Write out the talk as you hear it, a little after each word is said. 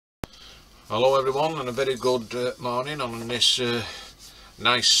Hello everyone, and a very good morning on this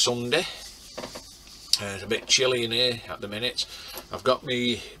nice Sunday. It's a bit chilly in here at the minute. I've got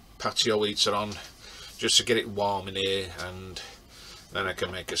my patio heater on just to get it warm in here, and then I can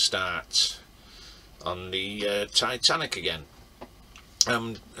make a start on the Titanic again.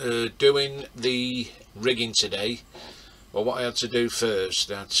 I'm doing the rigging today. Well, what I had to do first,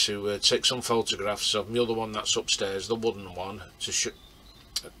 I had to take some photographs of the other one that's upstairs, the wooden one, to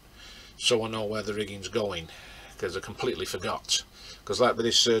so I know where the rigging's going, because I completely forgot. Because like with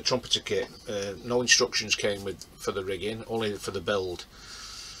this Trumpeter kit, no instructions came for the rigging, only for the build.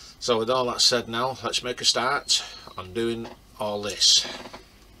 So with all that said now, let's make a start on doing all this.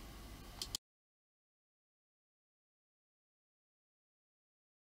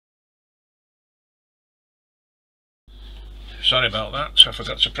 Sorry about that, I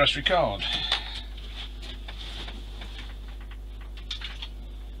forgot to press record.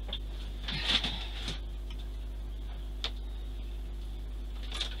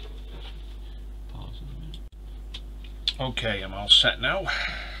 Okay, I'm all set now.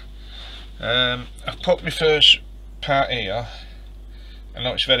 I've put my first part here. I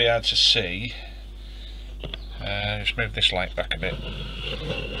know it's very hard to see. Just move this light back a bit.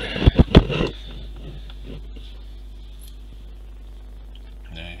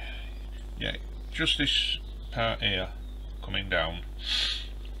 Yeah, just this part here coming down.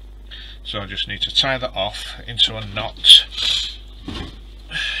 So I just need to tie that off into a knot.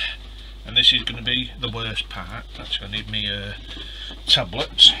 And this is going to be the worst part. Actually, I need me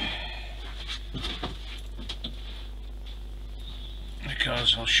tablet,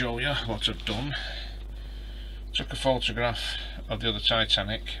 because I'll show you what I've done. Took a photograph of the other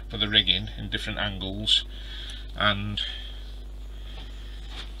Titanic for the rigging in different angles, and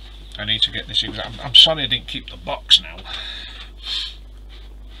I need to get this exact. I'm sorry I didn't keep the box now,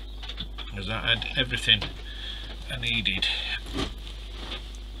 because that had everything I needed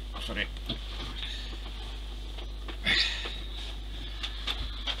for it.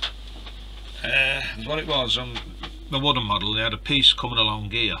 What it was on the wooden model, they had a piece coming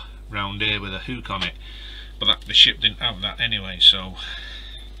along here, round here with a hook on it, but the ship didn't have that anyway, so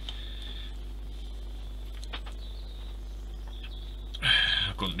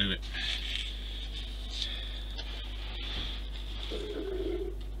I couldn't do it.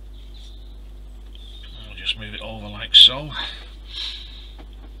 I'll just move it over like so.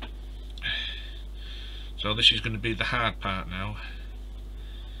 So this is going to be the hard part now.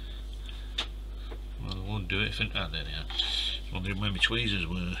 Well, I won't do it if it there they are. I wondering where my tweezers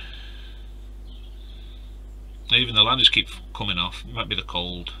were. Even the ladders keep coming off. It might be the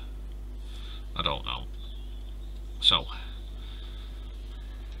cold. I don't know. So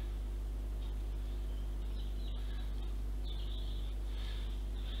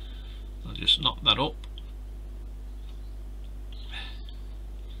I'll just knock that up.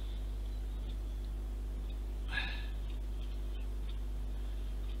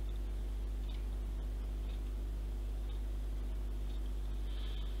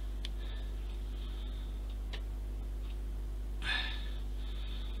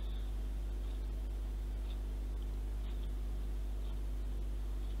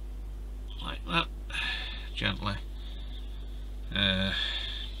 Like that, gently.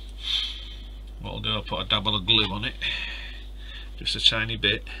 What I'll do, I'll put a dabble of glue on it, just a tiny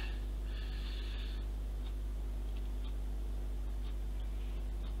bit.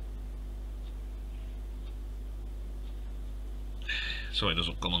 So it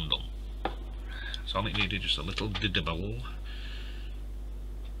doesn't come undone. So all it needed, just a little dibble.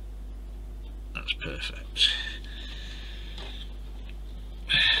 That's perfect.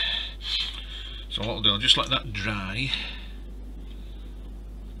 So what I'll do, I'll just let that dry.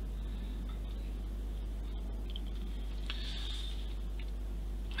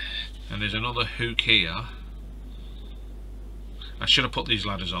 And there's another hook here. I should have put these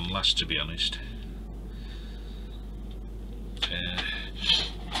ladders on last, to be honest.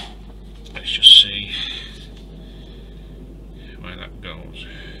 Let's just see where that goes.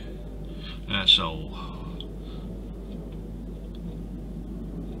 So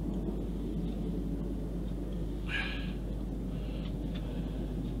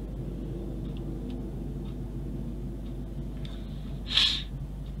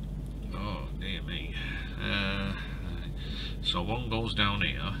so one goes down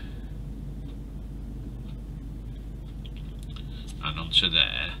here and onto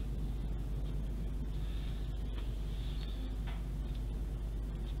there.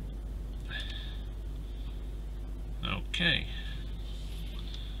 Okay,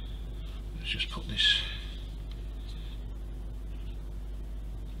 let's just put this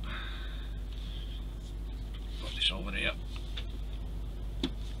this over here.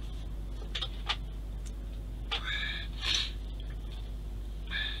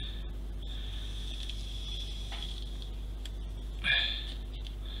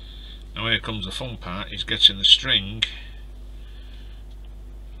 Now here comes the fun part, is getting the string.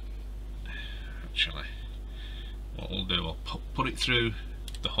 Actually, what we'll do, I'll put it through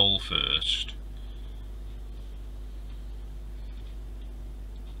the hole first.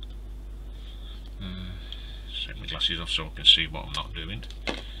 Take my glasses off so I can see what I'm not doing.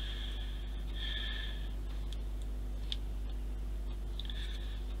 A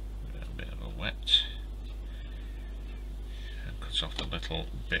bit of a wet. And cuts off the little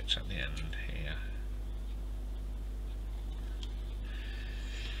bits at the end here.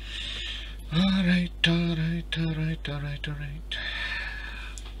 Alright.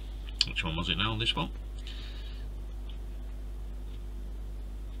 Which one was it now, this one?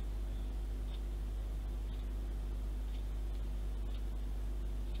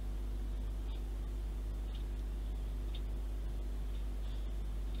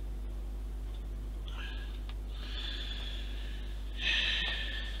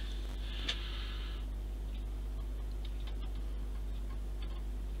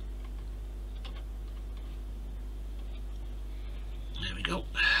 There we go.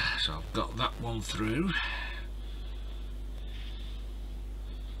 So I've got that one through.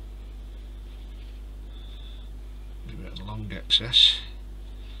 A bit of long excess.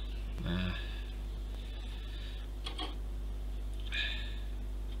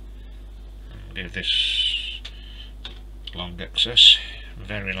 Give this long excess,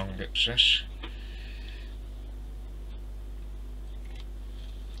 very long excess.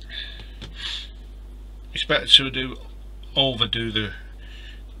 It's better to overdo the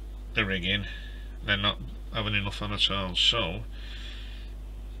rigging than not having enough on at all. So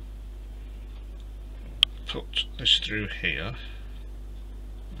put this through here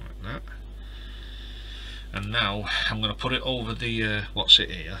like that, and now I'm going to put it over the what's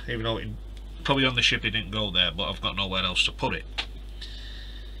it here, even though it probably on the ship it didn't go there, but I've got nowhere else to put it.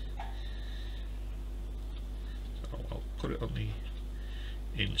 So I'll put it on the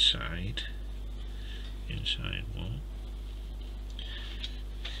inside one.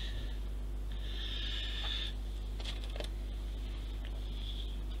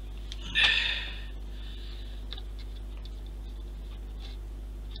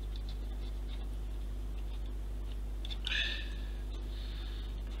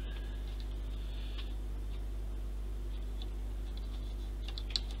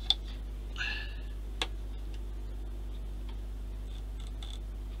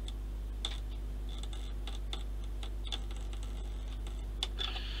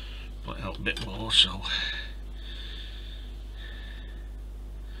 Put it out a bit more, so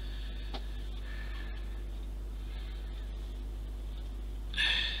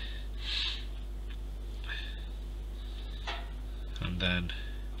and then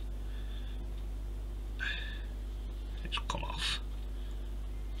it's come off.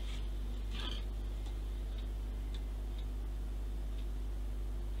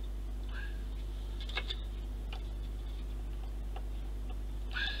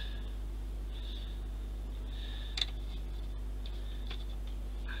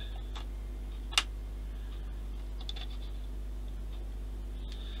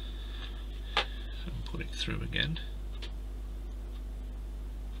 And put it through again.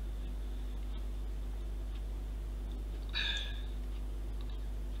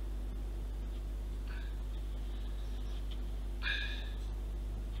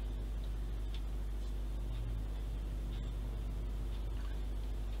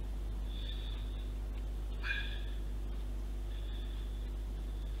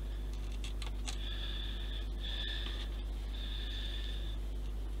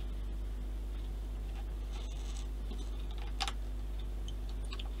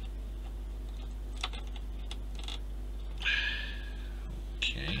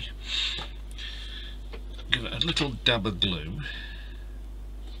 Give it a little dab of glue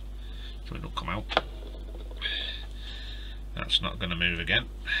so it'll come out. That's not going to move again.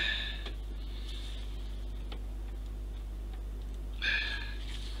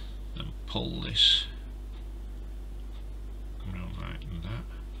 And pull this around like that.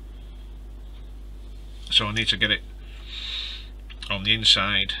 So I need to get it on the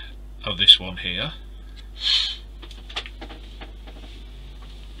inside of this one here.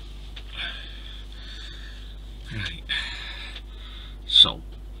 Right, so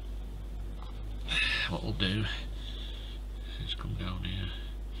what we'll do is come down here,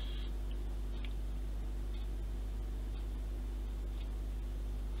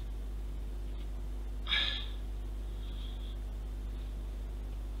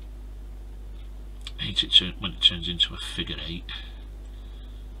 hate it when it turns into a figure 8.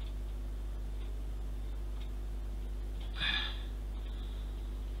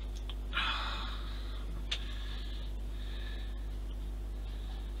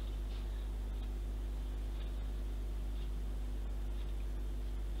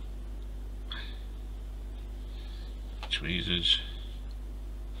 Tweezers.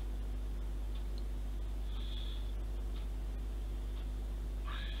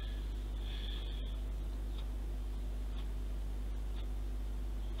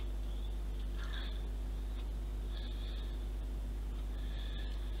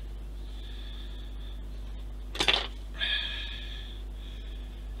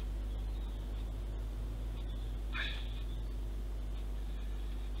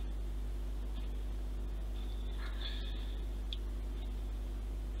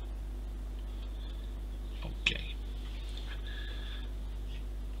 Okay.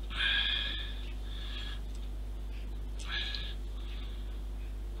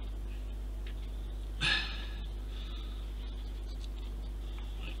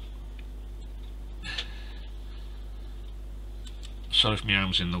 Sorry if my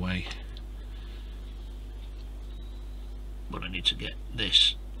arm's in the way, but I need to get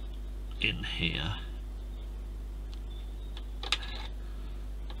this in here.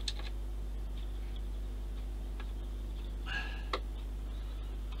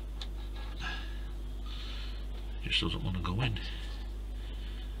 Just doesn't want to go in.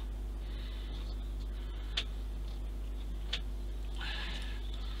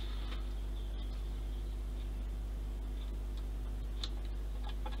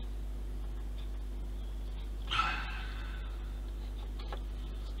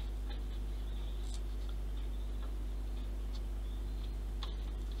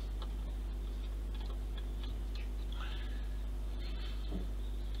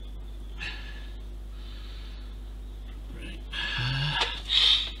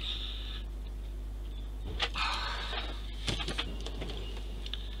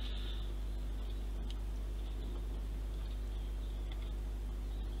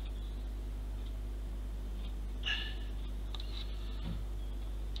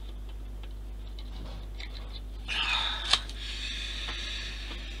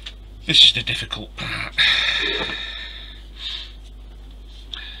 This is the difficult part.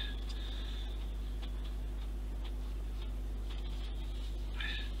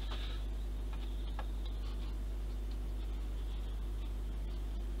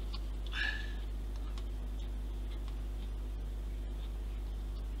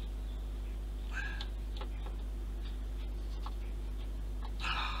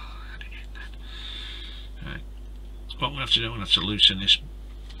 Right. What I'm going to have to do, I'm going to have to loosen this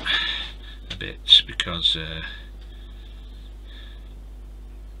a bit, because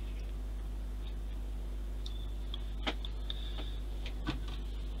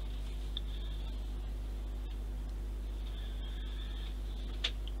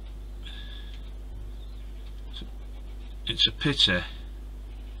it's a pity I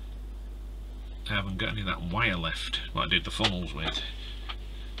haven't got any of that wire left, what I did the funnels with.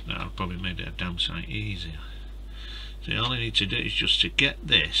 That would probably made it a damn sight easier. So all I need to do is just to get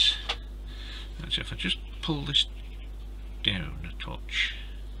this. Actually, if I just pull this down a touch.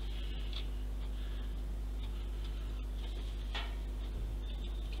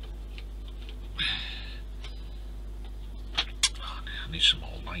 Oh, I need some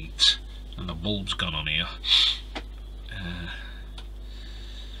more light, and the bulb's gone on here.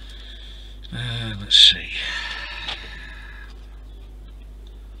 Let's see.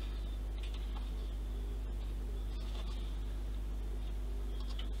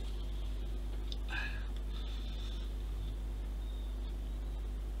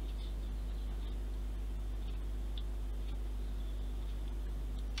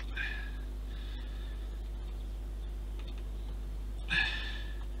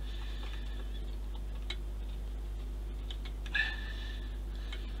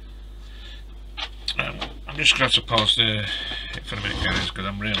 I'm just going to have to pause it for a minute, guys, because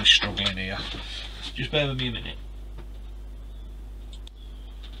I'm really struggling here. Just bear with me a minute.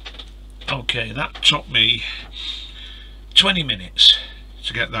 Okay, that took me 20 minutes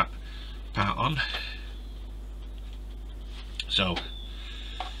to get that part on. So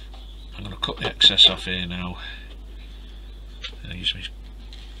I'm going to cut the excess off here now. I use my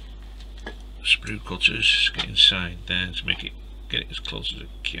sprue cutters, get inside there to make it, get it as close as I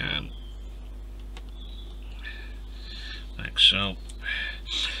can. Like so.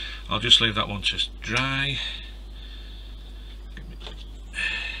 I'll just leave that one to dry.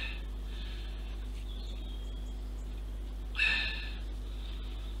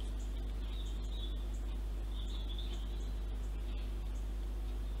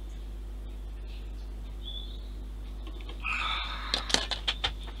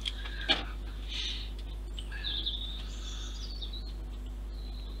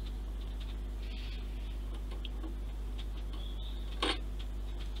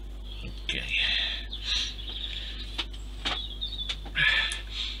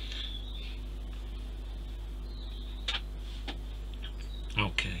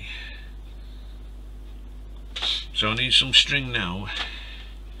 So I need some string now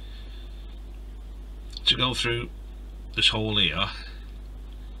to go through this hole here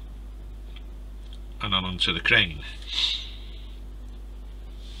and on onto the crane.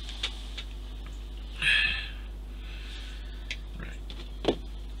 Right.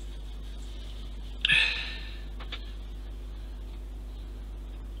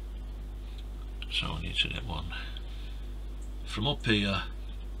 So I need to get one from up here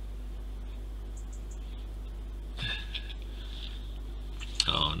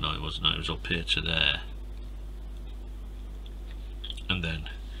oh no, it wasn't, it was up here to there, and then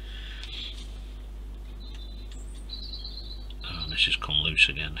oh, this has come loose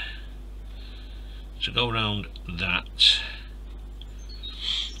again, to go around that,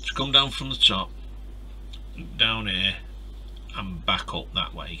 to come down from the top down here and back up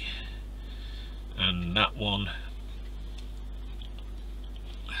that way, and that one,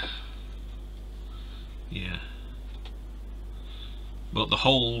 yeah, but the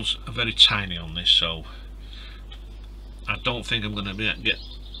holes are very tiny on this, so I don't think I'm going to be able to get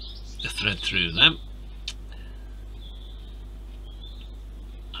the thread through them.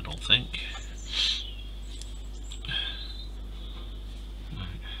 I don't think.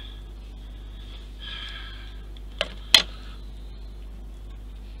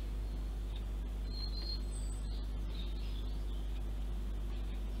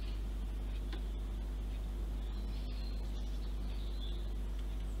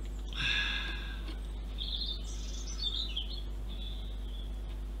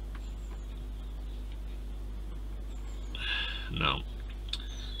 No,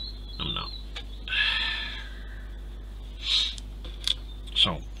 I'm not.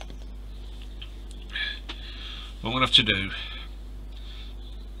 So, what I'm going to have to do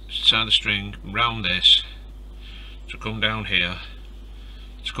is tie the string round this to come down here,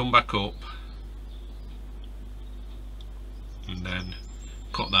 to come back up, and then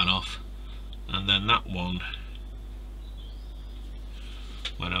cut that off, and then that one,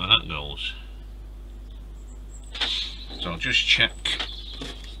 wherever that goes. So I'll just check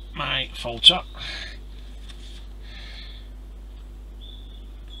my filter.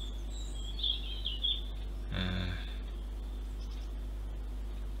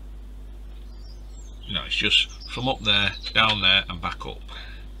 No, it's just from up there, down there and back up.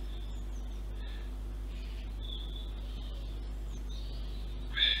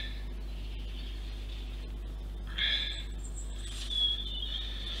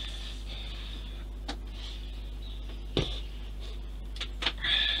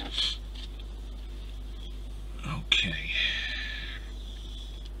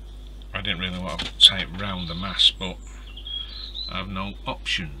 I didn't really want to tie it round the mast, but I have no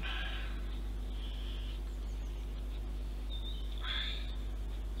option.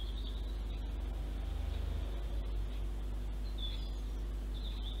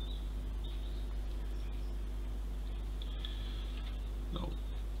 No,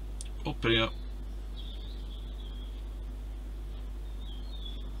 up here.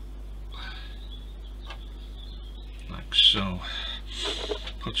 Like so.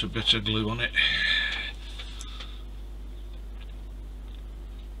 Put a bit of glue on it.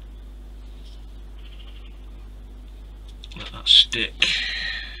 Let that stick.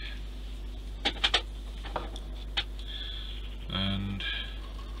 And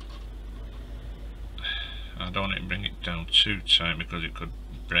I don't want to bring it down too tight because it could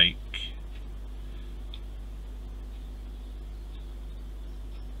break.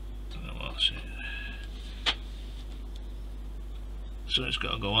 So it's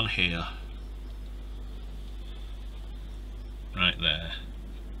got to go on here, right there.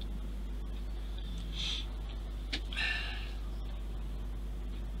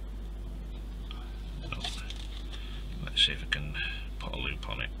 Oh, let's see if I can put a loop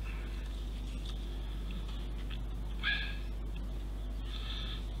on it.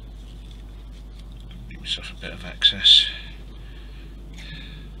 Give myself a bit of excess.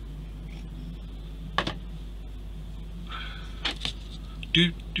 Do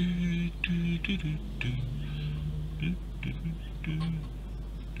do do do do do do do do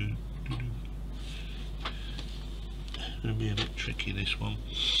do do. It'll be a bit tricky, this one.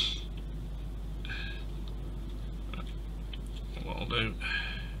 What I'll do,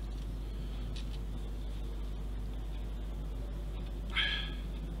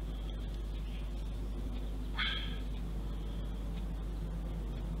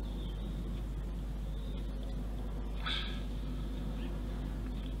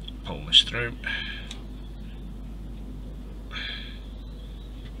 pull this through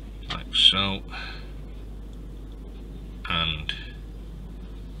like so, and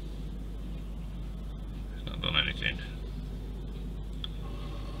it's not done anything.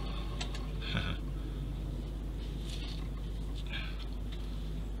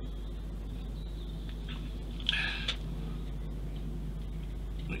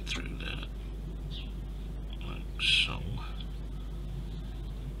 through there, like so.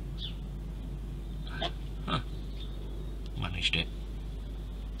 Managed it.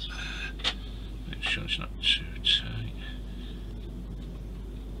 Make sure it's not too tight.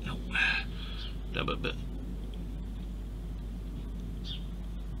 Nope. Dab a bit.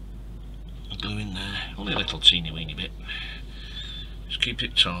 Glue in there, only a little teeny weeny bit. Just keep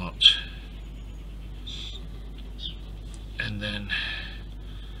it taut. And then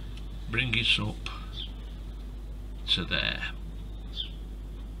bring it up to there.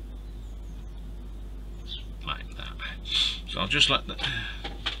 Like that. So I'll just let that.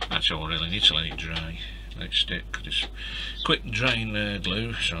 That's all I really need to let it dry. Let it stick. Just quick drying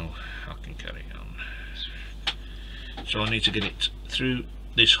glue, so I can carry on. So I need to get it through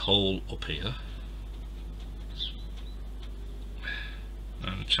this hole up here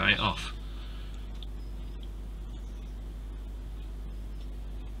and tie it off.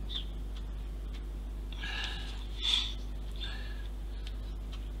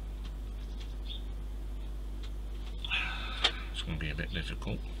 It's going to be a bit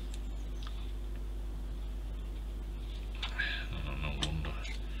difficult. No wonder.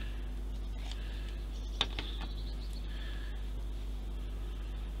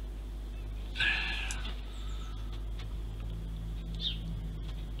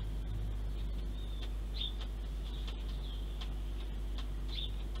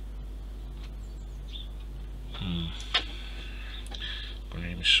 Gonna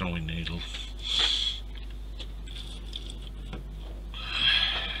need my sewing needle.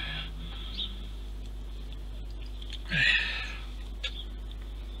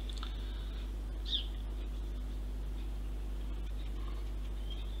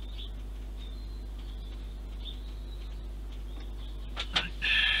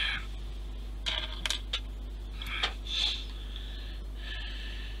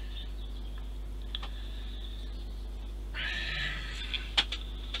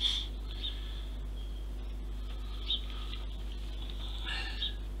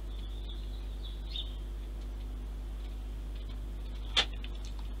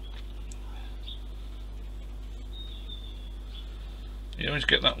 You always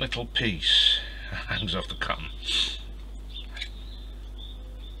get that little piece that hangs off the cotton.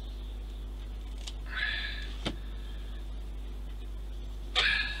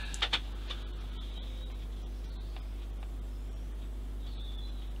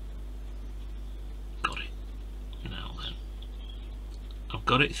 Got it. Now then, I've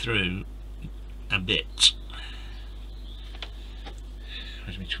got it through a bit.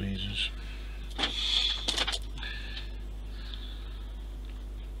 Where's my tweezers?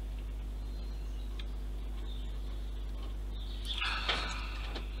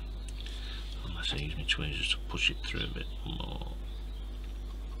 I use my tweezers to push it through a bit more.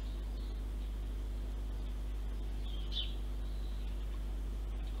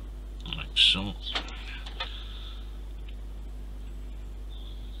 Like so.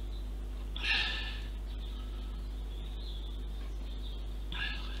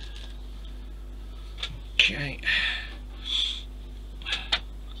 Okay.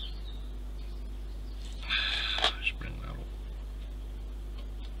 Let's bring that up.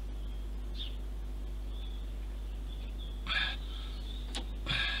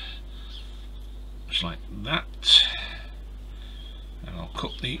 Like that, and I'll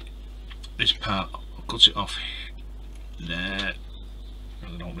cut this part. I'll cut it off there.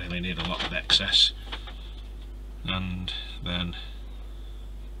 I don't really need a lot of excess, and then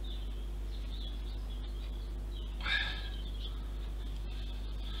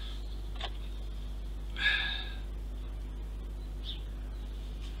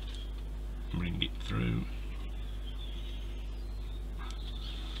bring it through.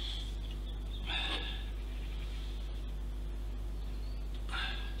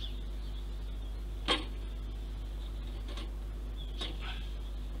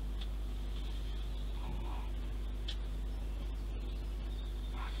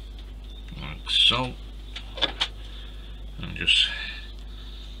 So, and just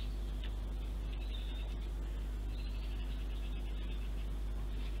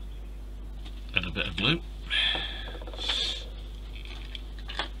add a bit of glue,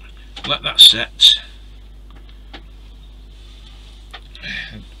 let that set,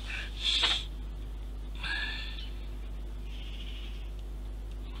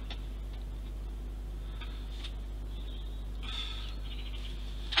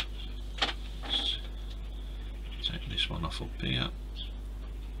 take this one off up here.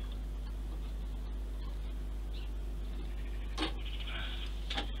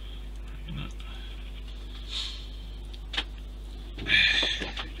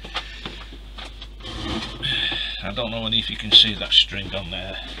 I don't know if you can see that string on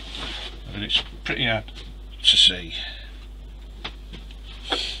there, but it's pretty hard to see.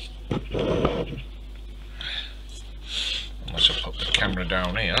 Unless I put the camera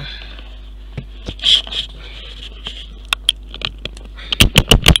down here.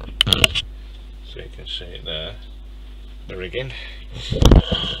 So you can see it there, the rigging.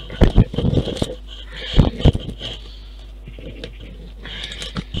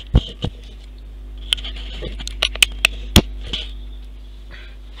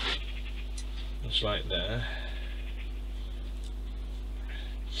 It's like there.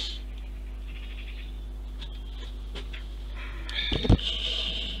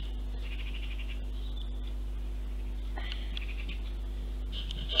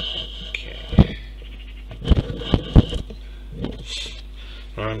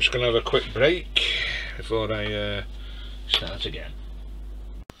 I'm just going to have a quick break before I start again.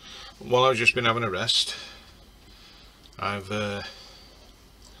 While I've just been having a rest, I've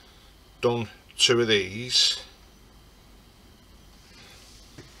done 2 of these.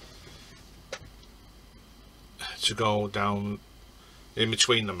 To go down in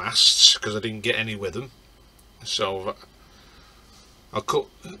between the masts because I didn't get any with them, so I'll cut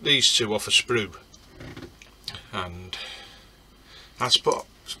these 2 off a sprue and I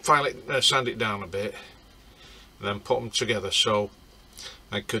sand it down a bit and then put them together so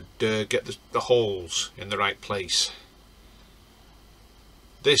I could get the holes in the right place.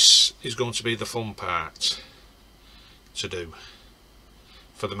 This is going to be the fun part to do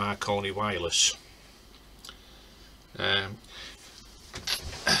for the Marconi wireless.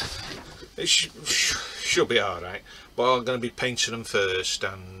 It should be alright, but I'm going to be painting them first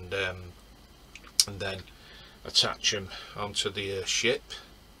and then attach them onto the ship.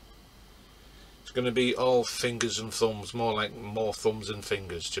 It's going to be all fingers and thumbs, more thumbs than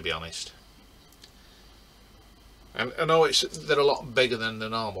fingers, to be honest. And I know they're a lot bigger than the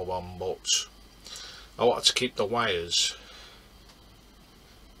normal one, but I wanted to keep the wires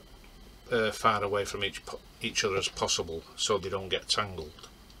far away from each other as possible so they don't get tangled.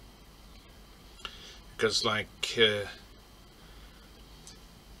 Because like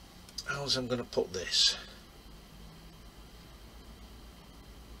how's I'm going to put this?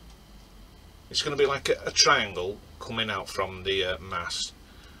 It's going to be like a triangle coming out from the mast,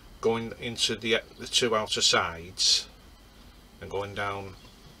 going into the 2 outer sides and going down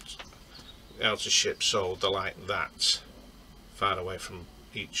the outer ship, so they're like that, far away from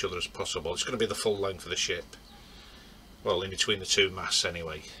each other as possible. It's going to be the full length of the ship, well, in between the 2 masts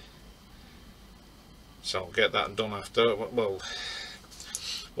anyway. So I'll get that done after, well,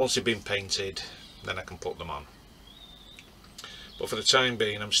 once they've been painted, then I can put them on. But for the time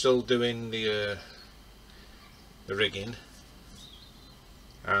being, I'm still doing the rigging,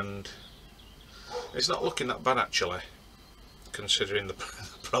 and it's not looking that bad actually, considering the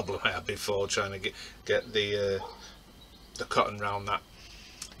problem I had before trying to get the cotton round that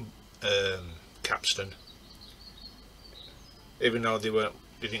capstan. Even though they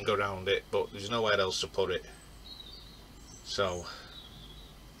didn't go round it, but there's nowhere else to put it. So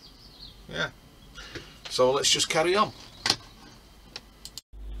yeah, so let's just carry on.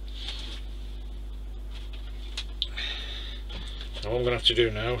 What I'm going to have to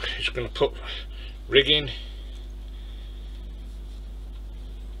do now is going to put rigging,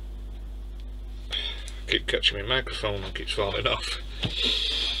 keep catching my microphone and keeps falling off.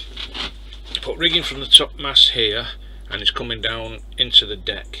 Put rigging from the top mast here, and it's coming down into the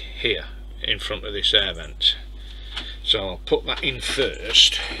deck here in front of this air vent. So I'll put that in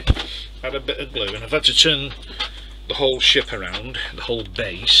first, add a bit of glue, and I've had to turn the whole ship around, the whole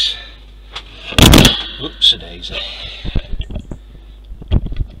base. Whoops-a-daisy.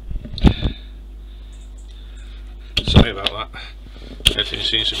 Sorry about that, everything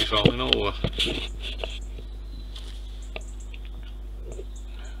seems to be falling over.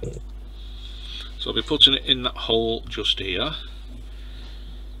 So I'll be putting it in that hole just here.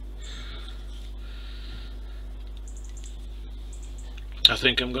 I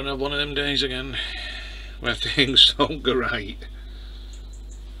think I'm going to have one of them days again where things don't go right.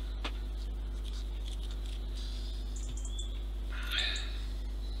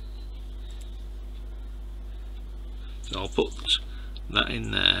 So I'll put that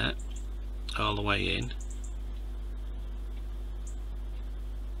in there, all the way in.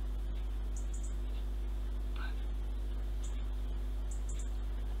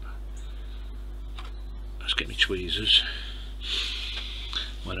 Let's get my tweezers,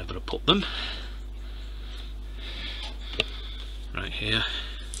 wherever I put them. Right here.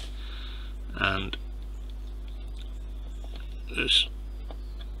 And just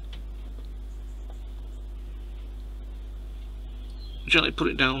gently put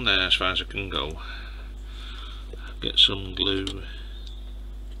it down there as far as I can go. Get some glue.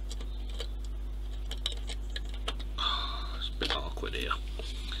 Oh, it's a bit awkward here.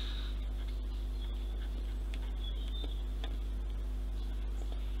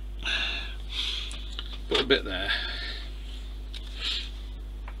 Put a bit there.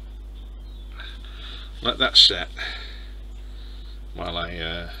 Let that set while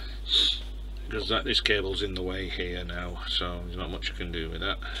I because this cable's in the way here now, so there's not much I can do with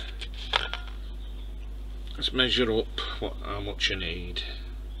that. Let's measure up how much you need.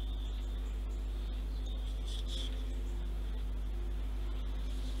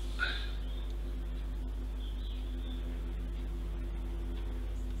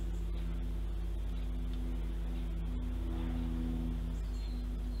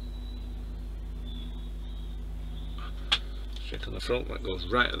 Straight on the front, that goes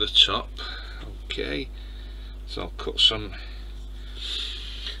right at the top. Okay, so I'll cut some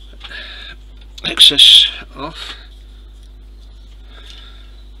excess off,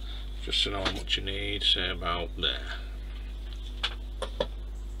 just to know how much you need, say about there.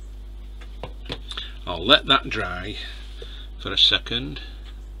 I'll let that dry for a second.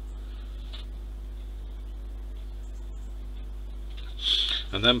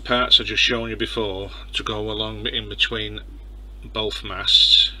 And then parts I just shown you before to go along in between both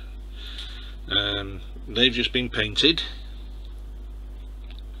masts. They've just been painted.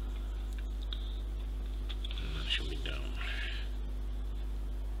 That should be down.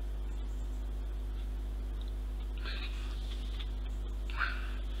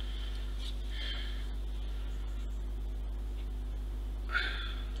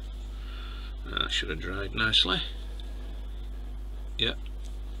 That should have dried nicely. Yeah.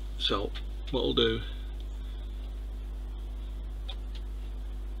 So what we'll do,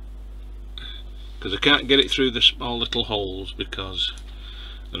 because I can't get it through the small little holes because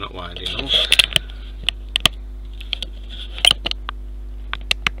they're not wide enough.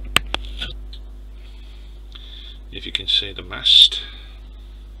 If you can see the mast.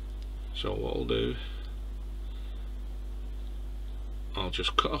 So what I'll do, I'll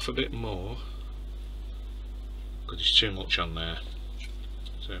just cut off a bit more because there's too much on there.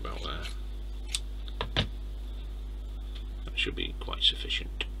 Say about there. That should be quite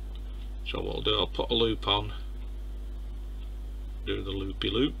sufficient. So what I'll do, I'll put a loop on, do the loopy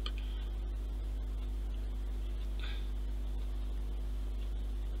loop,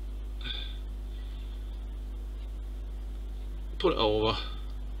 put it over,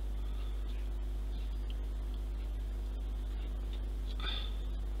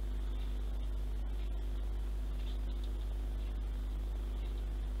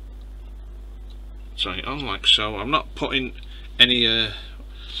 tie it on like so. I'm not putting any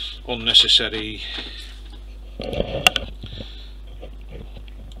unnecessary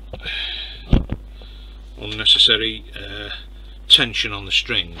tension on the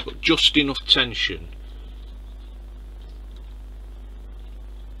string, but just enough tension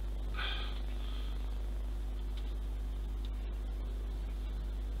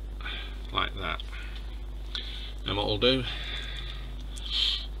like that. And what I'll do,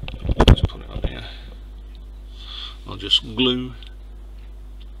 let's put it on here, I'll just glue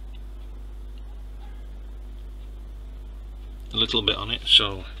a little bit on it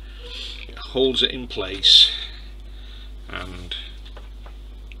so it holds it in place, and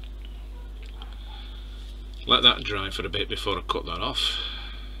let that dry for a bit before I cut that off.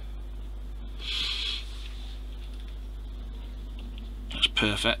 That's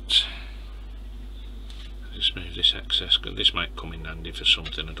perfect. Just move this excess, because this might come in handy for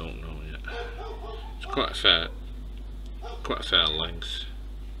something, I don't know yet. It's quite a fair length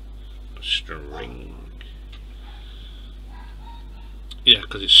of string. Yeah,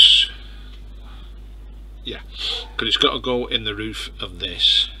 because it's got to go in the roof of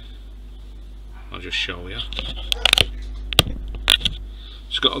this. I'll just show you.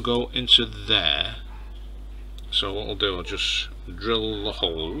 It's got to go into there. So what I'll do, I'll just drill the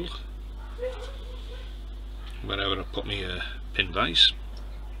hole wherever I put my pin vise.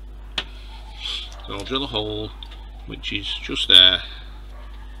 So I'll drill a hole which is just there.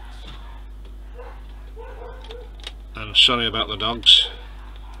 And sorry about the dogs,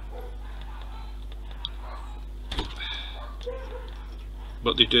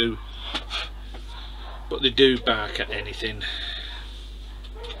 but they do bark at anything.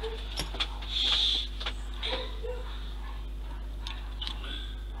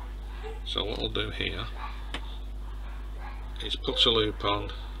 So what I'll do here is put a loop on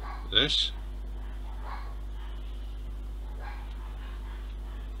this,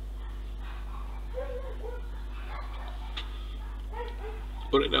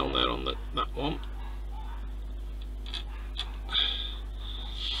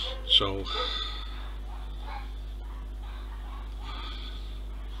 So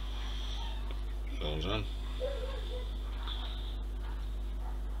goes on.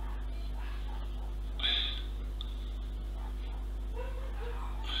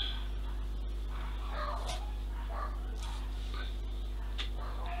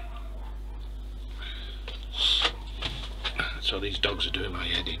 So these dogs are doing my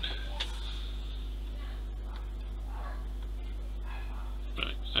head in.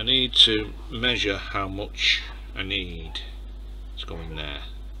 Right, I need to measure how much I need. It's going there.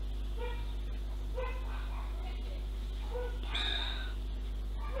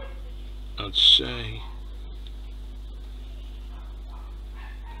 I'd say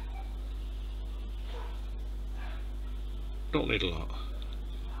don't need a lot.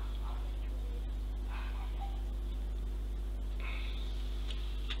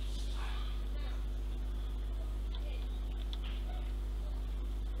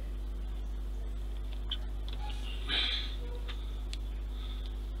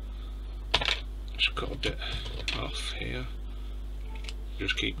 Just cut a bit off here.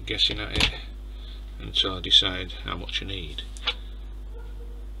 Just keep guessing at it until I decide how much I need.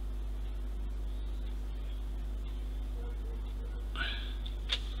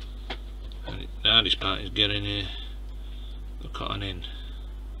 And the hardest part is getting the cotton in,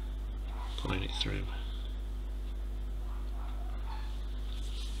 pulling it through.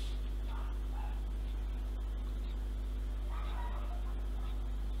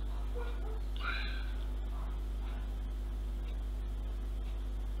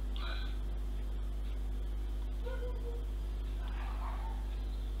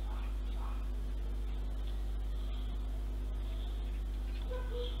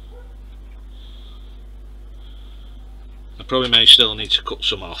 I probably may still need to cut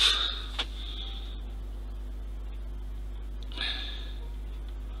some off.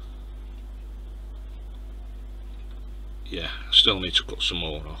 Yeah, I still need to cut some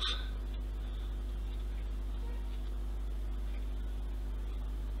more off.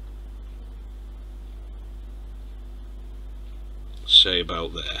 Say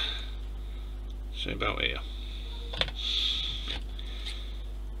about there. Say about here.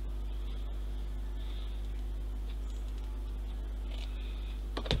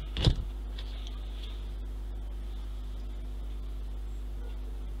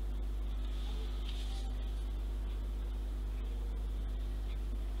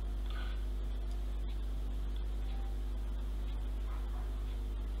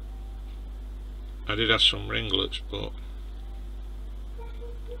 I did have some ringlets, but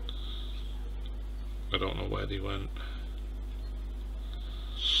I don't know where they went.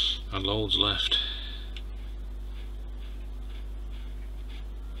 And loads left.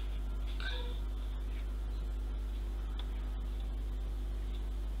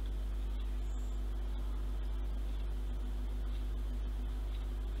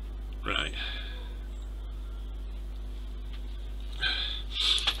 Right.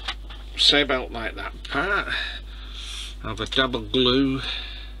 Say about like that part. I have a dab of glue.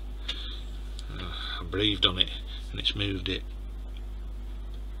 I breathed on it and it's moved it.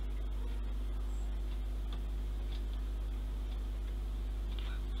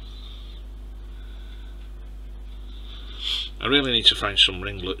 I really need to find some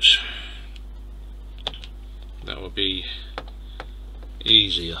ringlets. That would be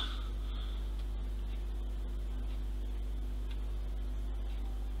easier.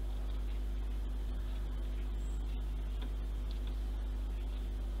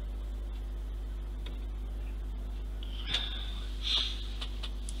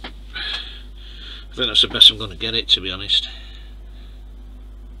 I think that's the best I'm going to get it, to be honest.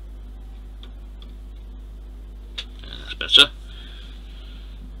 Yeah, that's better.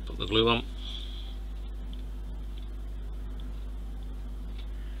 Put the glue on.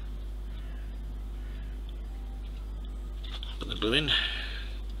 Put the glue in.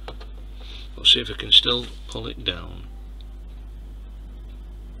 Let's see if I can still pull it down.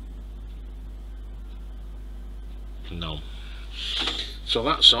 No. So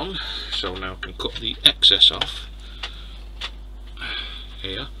that's on. So now I can cut the excess off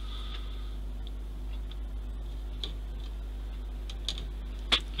here.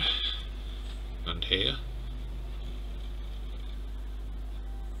 And here.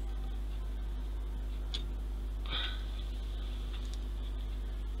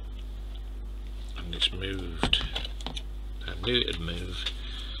 And it's moved. I knew it'd move.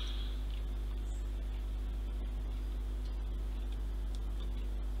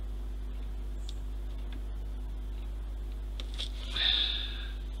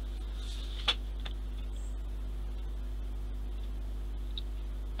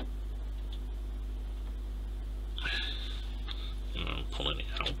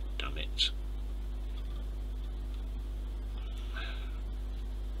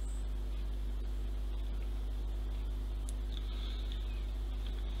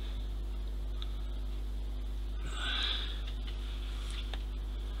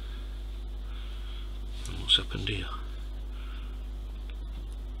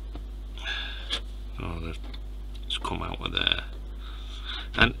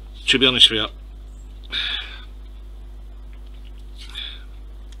 And to be honest with you,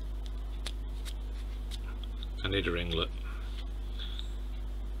 I need a ringlet.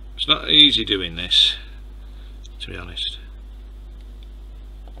 It's not easy doing this, to be honest.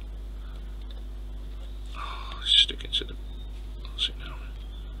 Oh, stick it to the... What's it now?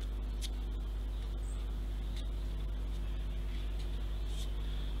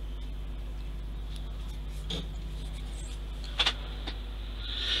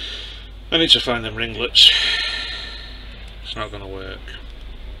 I need to find them ringlets. It's not going to work.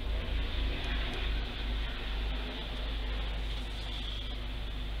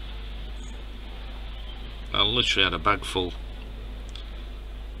 I literally had a bag full.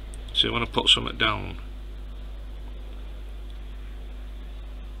 See, when I put something down,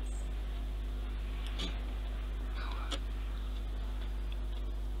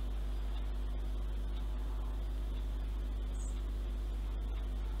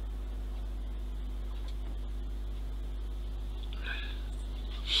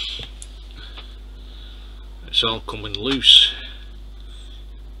 it's all coming loose.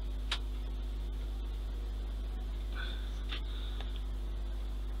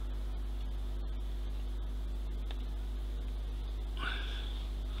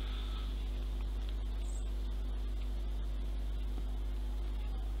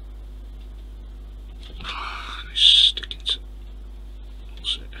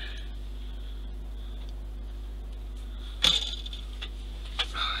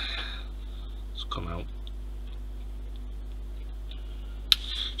 Come out.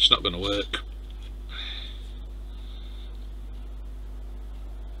 It's not going to work.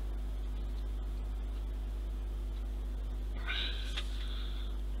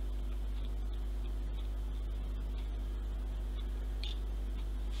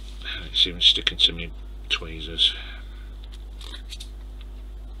 It's even sticking to me tweezers.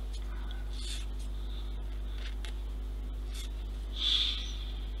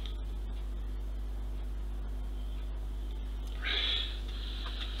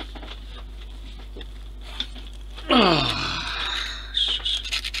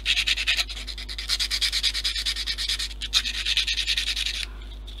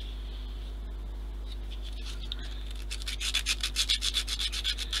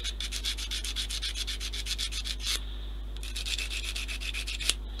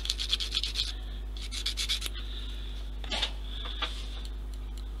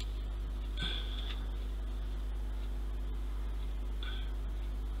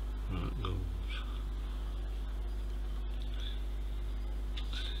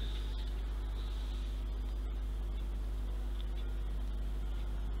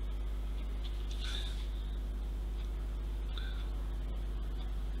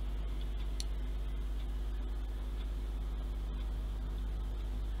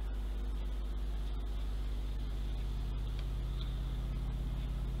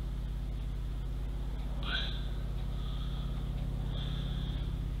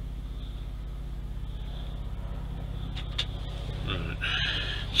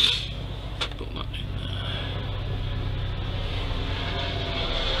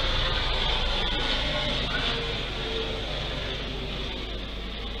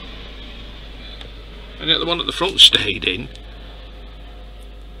 And yet the one at the front stayed in.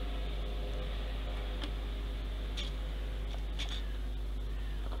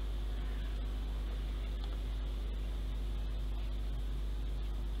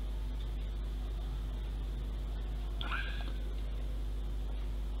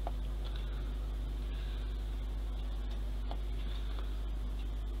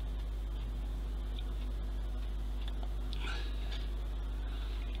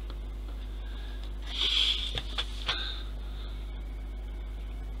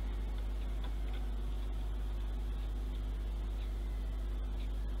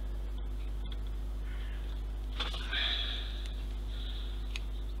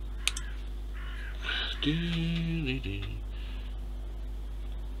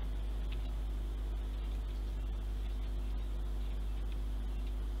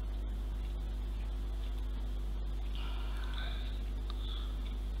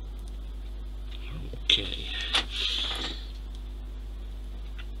 Okay.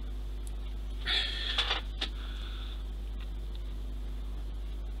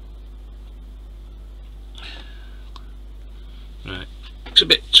 Right, it's a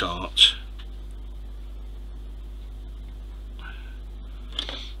bit taut.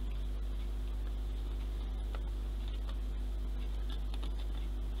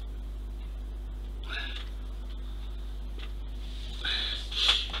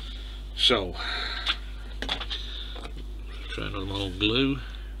 So, try another more glue.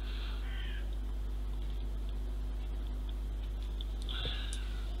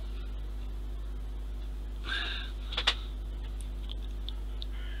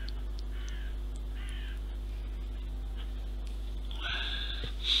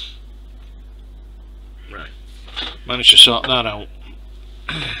 Right, managed to sort that out.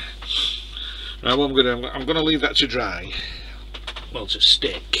 Now what I'm gonna leave that to dry. Well, to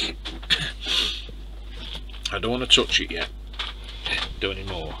stick. I don't want to touch it yet. Do any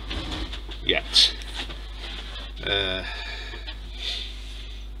more yet.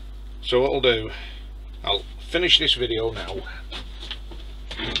 So what I'll do, I'll finish this video now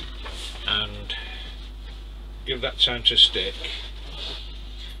and give that time to stick,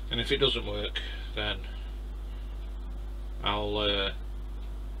 and if it doesn't work, then I'll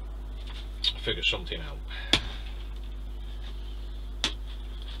figure something out.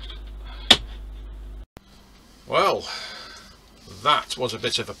 Well, that was a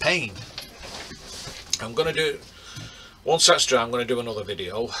bit of a pain. I'm going to do, once that's dry, I'm going to do another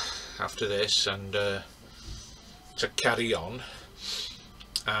video after this, and to carry on,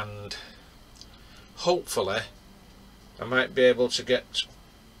 and hopefully I might be able to get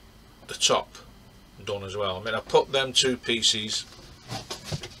the top done as well. I mean, I put them two pieces,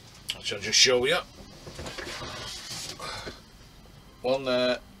 which I'll just show you, one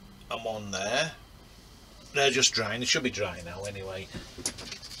there and one there. They're just drying. They should be dry now anyway.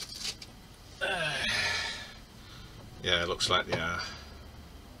 Yeah, it looks like they are.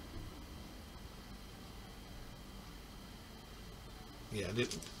 Yeah,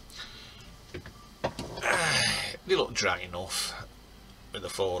 they look dry enough with the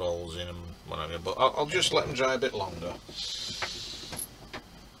 4 holes in them, whatever, but I'll just let them dry a bit longer.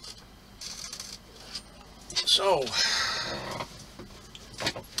 So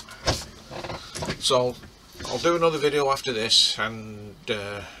I'll do another video after this and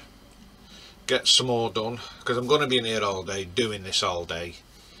get some more done, because I'm going to be in here all day doing this all day.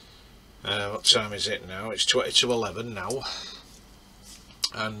 What time is it now? It's 20 to 11 now,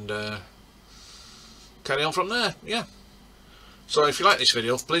 and carry on from there. Yeah, so if you like this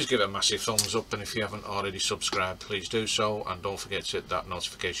video, please give it a massive thumbs up, and if you haven't already subscribed, please do so, and don't forget to hit that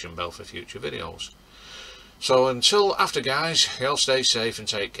notification bell for future videos. So until after, guys, y'all stay safe and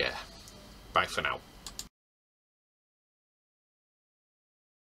take care. Bye for now.